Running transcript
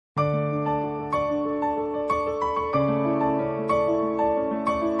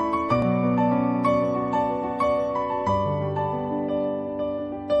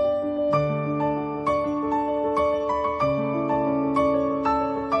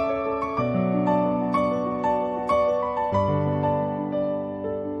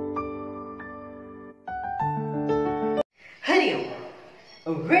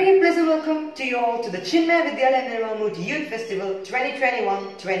Chinmaya Vidyalaya Nirvamut Youth Festival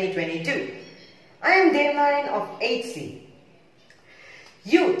 2021-2022. I am Devnarayan of 8C.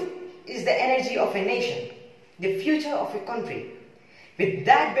 Youth is the energy of a nation, the future of a country. With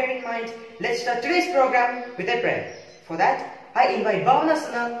that bear in mind, let's start today's program with a prayer. For that, I invite Bhavana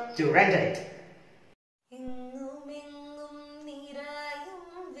Sana to render it.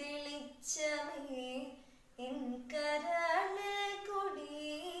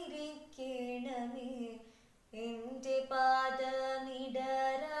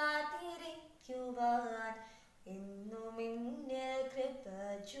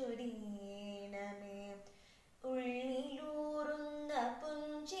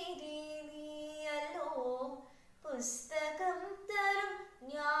 പുസ്തകം തരും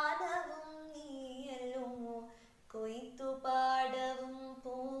ജ്ഞാനവും നീയല്ലോ കൊയ്ത്തുപാടവും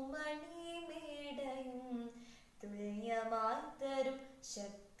പൂമണി മേടയും തുല്യമായി തരും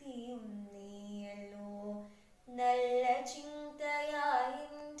ശക്തിയും നീയല്ലോ നല്ല ചിന്തയായി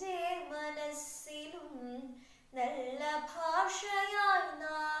എൻ്റെ മനസ്സിലും നല്ല ഭാഷയായി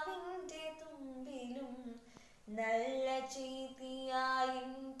നാവിൻ്റെ തുമ്പിലും നല്ല ചെയ്തിയായി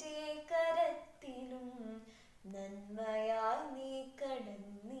എൻ്റെ കരത്തിലും നന്മയായി നീ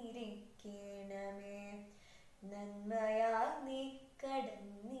കടന്നിരിക്കണമേ നന്മയായി നീ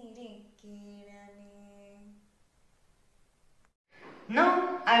കടന്നിരിക്കണമേ. Now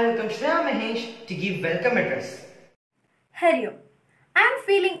I welcome Shreya Mahesh to give welcome address. Hari Om. I am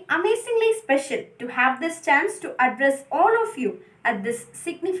feeling amazingly special to have this chance to address all of you at this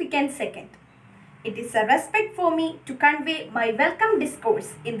significant second. It is a respect for me to convey my welcome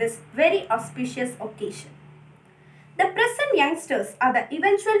discourse in this very auspicious occasion. The present youngsters are the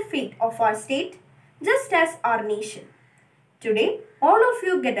eventual fate of our state, just as our nation. Today, all of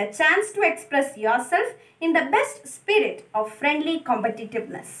you get a chance to express yourself in the best spirit of friendly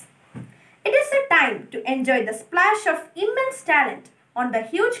competitiveness. It is a time to enjoy the splash of immense talent on the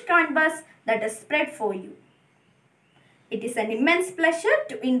huge canvas that is spread for you. It is an immense pleasure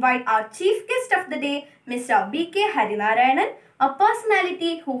to invite our chief guest of the day, Mr. B.K. Harinarayanan, a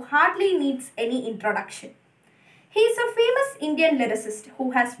personality who hardly needs any introduction. He is a famous Indian lyricist who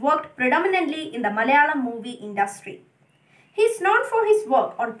has worked predominantly in the Malayalam movie industry. He is known for his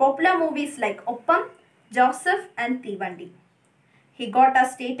work on popular movies like Oppam, Joseph and Thivandi. He got a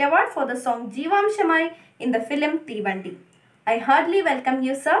state award for the song Jeevamshamai in the film Thivandi. I heartily welcome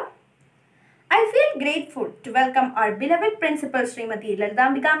you, sir. I feel grateful to welcome our beloved Principal Srimati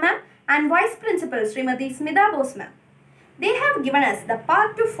Lalitambika ma'am and Vice Principal Srimati Smita Bose ma'am. They have given us the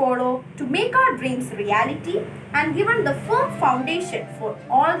path to follow to make our dreams reality and given the firm foundation for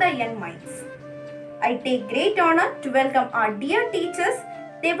all the young minds. I take great honor to welcome our dear teachers.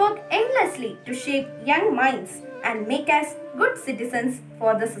 They work endlessly to shape young minds and make us good citizens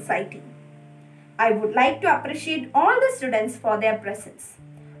for the society. I would like to appreciate all the students for their presence.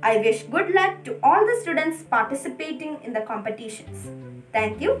 I wish good luck to all the students participating in the competitions.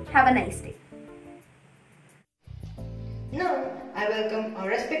 Thank you. Have a nice day. Now I welcome our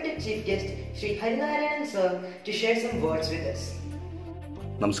respected chief guest, Shri Harinarayanan sir, to share some words with us.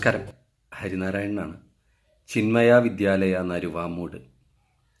 നമസ്കാരം, ഹരിനാരായണനാണ്. ചിന്മയ വിദ്യാലയ നരുവാമൂട്.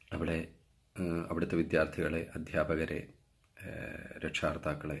 അവിടുത്തെ വിദ്യാർത്ഥികളെ, അധ്യാപകരെ,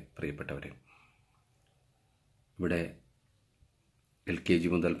 രക്ഷാകർത്താക്കളെ, പ്രിയപ്പെട്ടവരെ, ഇവിടെ LKG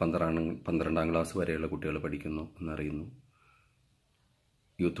മുതൽ 12ാം class വരെയുള്ള കുട്ടികൾ പഠിക്കുന്നു എന്നറിയുന്നു.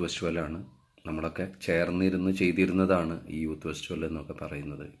 യൂത്ത് ഫെസ്റ്റിവലാണ്. നമ്മളൊക്കെ ചേർന്നിരുന്ന് ചെയ്തിരുന്നതാണ് ഈ യൂത്ത് ഫെസ്റ്റിവൽ എന്നൊക്കെ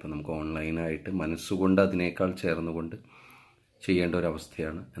പറയുന്നത്. ഇപ്പം നമുക്ക് ഓൺലൈനായിട്ട് മനസ്സുകൊണ്ട് അതിനേക്കാൾ ചേർന്നുകൊണ്ട് ചെയ്യേണ്ട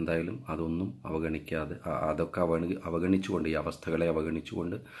ഒരവസ്ഥയാണ്. എന്തായാലും അതൊന്നും അവഗണിക്കാതെ, അതൊക്കെ അവഗണിച്ചുകൊണ്ട്, ഈ അവസ്ഥകളെ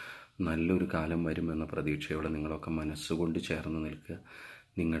അവഗണിച്ചുകൊണ്ട് നല്ലൊരു കാലം വരുമെന്ന പ്രതീക്ഷയോടെ നിങ്ങളൊക്കെ മനസ്സുകൊണ്ട് ചേർന്ന് നിൽക്കുക.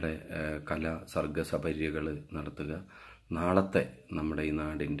 നിങ്ങളുടെ സർഗസപര്യകൾ നടത്തുക. നാളത്തെ നമ്മുടെ ഈ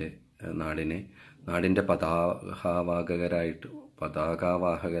നാടിൻ്റെ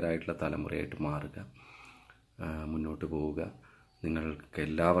പതാകവാഹകരായിട്ടുള്ള തലമുറയായിട്ട് മാറുക, മുന്നോട്ട് പോവുക. നിങ്ങൾക്ക്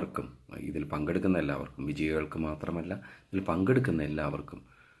എല്ലാവർക്കും, ഇതിൽ പങ്കെടുക്കുന്ന എല്ലാവർക്കും, വിജയികൾക്ക് മാത്രമല്ല ഇതിൽ പങ്കെടുക്കുന്ന എല്ലാവർക്കും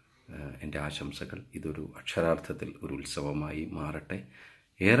എൻ്റെ ആശംസകൾ. ഇതൊരു അക്ഷരാർത്ഥത്തിൽ ഒരു ഉത്സവമായി മാറട്ടെ.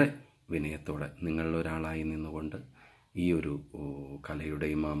 ഏറെ വിനയത്തോടെ നിങ്ങളിലൊരാളായി നിന്നുകൊണ്ട് ഈ ഒരു കലയുടെ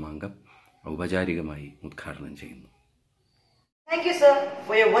ഈ മാമാങ്കം ഔപചാരികമായി ഉദ്ഘാടനം ചെയ്യുന്നു. Thank you, sir,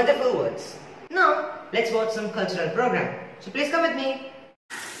 for your wonderful words. Now, let's watch some cultural program. So please come with me.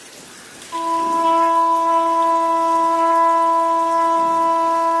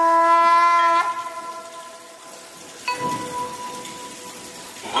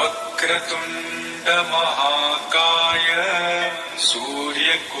 Vakratunda Mahakaya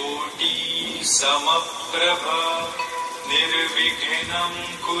Suryakoti Samaprabha निर्विघ्नं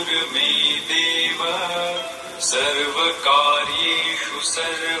कुरु मे देव सर्वकार्येषु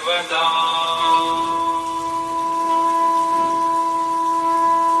सर्वदा।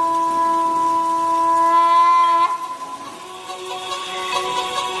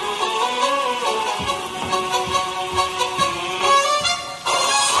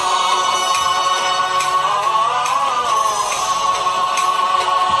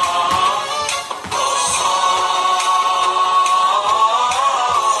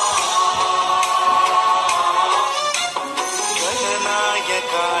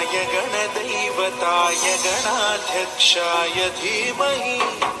 गणाध्यक्षाय धीमहि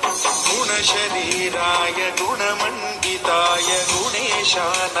गुणशरीराय गुणमण्डिताय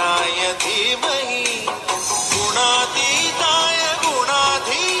गुणेशानाय धीमहि गुणातीताय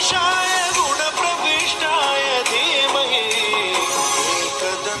गुणाधीशाय गुणप्रविष्टाय धीमहि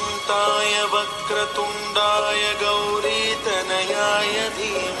एकदन्ताय वक्रतुण्डाय गौरीतनयाय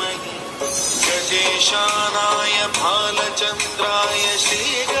धीमहि गजेशानाय भालचन्द्राय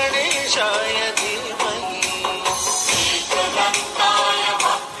श्रीगणेशाय धीमहि एकदन्ताय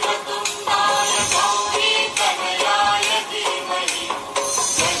वक्रतुण्डाय गौरीतनयाय धीमहि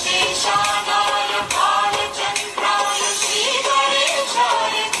गजेशानाय भालचन्द्राय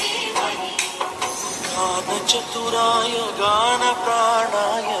श्रीगणेशाय धीमहि गानचतुराय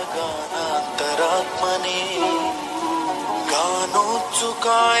गानप्राणाय गानान्तरात्मने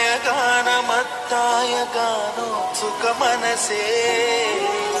गानोत्सुकाय गानमत्ताय गानोत्सुकमनसे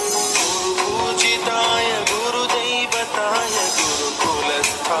गुरुपूजिताय गुरुदैवताय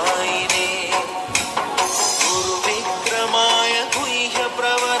गुरुकुलस्थायिने गुरुविक्रमाय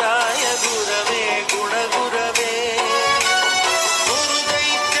गुह्यप्रवराय गुरवे गुणगुरवे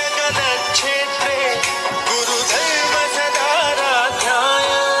गुरुदैत्यगलक्षेत्रे गुरुधर्मसदाराध्याय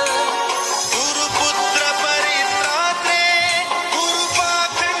गुरुपुत्रपरित्रात्रे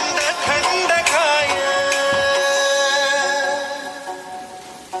गुरुपाखण्डखण्डकाय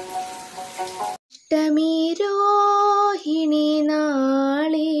അഷ്ടമിരോഹിണി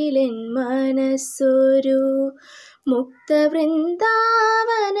നാളിലെൻ മനസ്സൊരു മുക്തവൃന്ദാവനമായി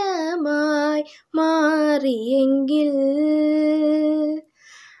മാറിയെങ്കിൽ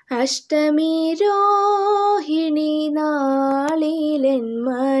അഷ്ടമിരോഹിണി നാളിലെൻ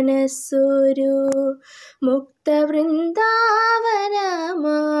മനസ്സൊരു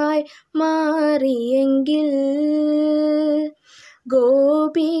മുക്തവൃന്ദാവനമായി മാറിയെങ്കിൽ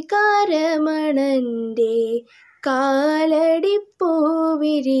ഗോപികാരമണന്റെ കാലടിപ്പൂവിരിയും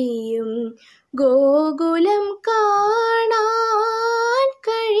ഗോകുലം കാണാൻ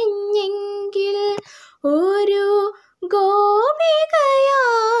കഴിഞ്ഞെങ്കിൽ ഒരു ഗോപികയായി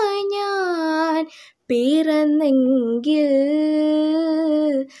ഞാൻ പിറന്നെങ്കിൽ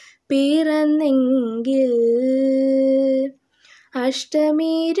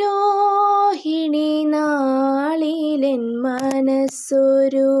അഷ്ടമിരോഹിണി നാളിലെൻ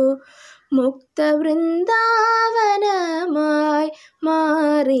മനസ്സൊരു മുക്തവൃന്ദാവനമായി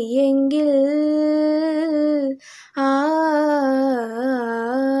മാറിയെങ്കിൽ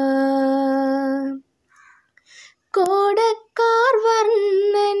കോടക്കാർ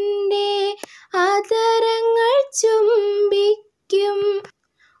വർണ്ണന്റെ അതരങ്ങൾ ചുംബിക്കും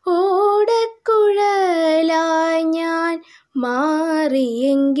ഓടക്കുഴലായി ഞാൻ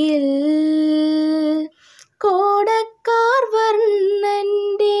മാറിയെങ്കിൽ കോടക്കാർ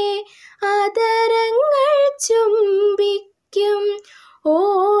വർണ്ണന്റെ അതരങ്ങൾ ചുംബിക്കും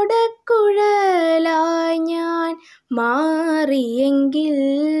ഓടക്കുഴലായി ഞാൻ മാറിയെങ്കിൽ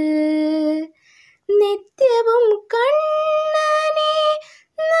നിത്യവും കണ്ണനെ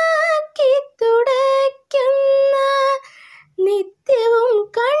നാക്കി തുടയ്ക്കുന്ന നിത്യവും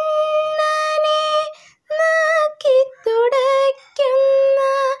കണ്ണനെ നാക്കി തുടയ്ക്കുന്ന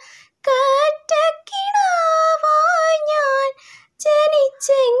കാറ്റക്കിടാവായി ഞാൻ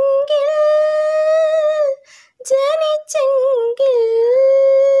ജനിച്ചെങ്കിൽ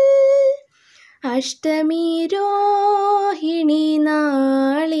അഷ്ടമിരോഹിണി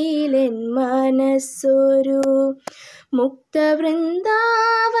നാളിലെൻ മനസ്സൊരു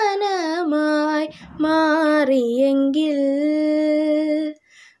മുക്തവൃന്ദാവനമായി മാറിയെങ്കിൽ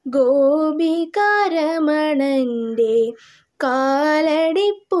ഗോപികാരമണന്റെ കാലടിപ്പൂവിരിയും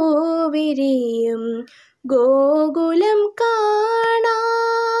ഗോകുലം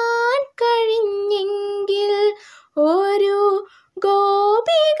കാണാൻ കഴിഞ്ഞെങ്കിൽ ഒരു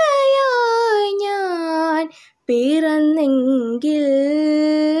ഗോപികയായി ഞാൻ പിറന്നെങ്കിൽ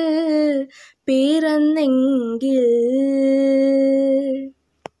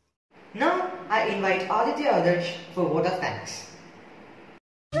Now I invite Aditya Adarsh for vote of thanks.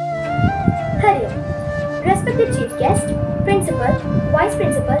 Hari Om. Respected Chief Guest, principal, vice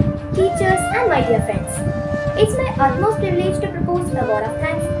principal, teachers and my dear friends. It's my utmost privilege to propose a word of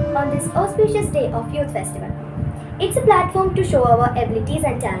thanks on this auspicious day of Youth Festival. It's a platform to show our abilities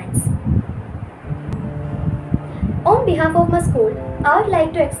and talents. On behalf of my school, I would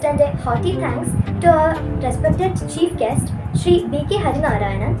like to extend a hearty thanks to our respected chief guest, Shri B.K.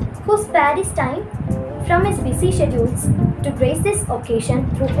 Harinarayanan, who spared his time from his busy schedules to grace this occasion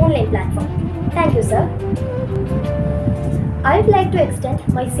through online platform. Thank you, sir. I would like to extend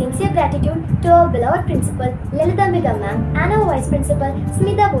my sincere gratitude to our beloved principal Lalitambika ma'am and our vice principal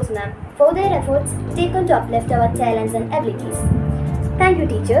Smita Bose ma'am for their efforts taken to uplift our talents and abilities. Thank you,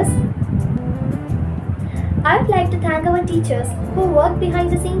 teachers. I would like to thank our teachers who worked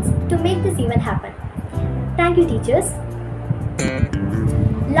behind the scenes to make this event happen. Thank you, teachers.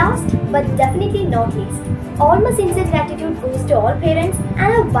 Last but definitely not least, all my sincere gratitude goes to all parents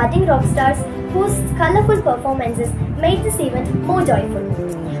and our budding rock stars whose colorful performances made this event more joyful.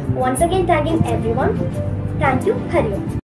 Once again thanking everyone. Thank you, Hari Om.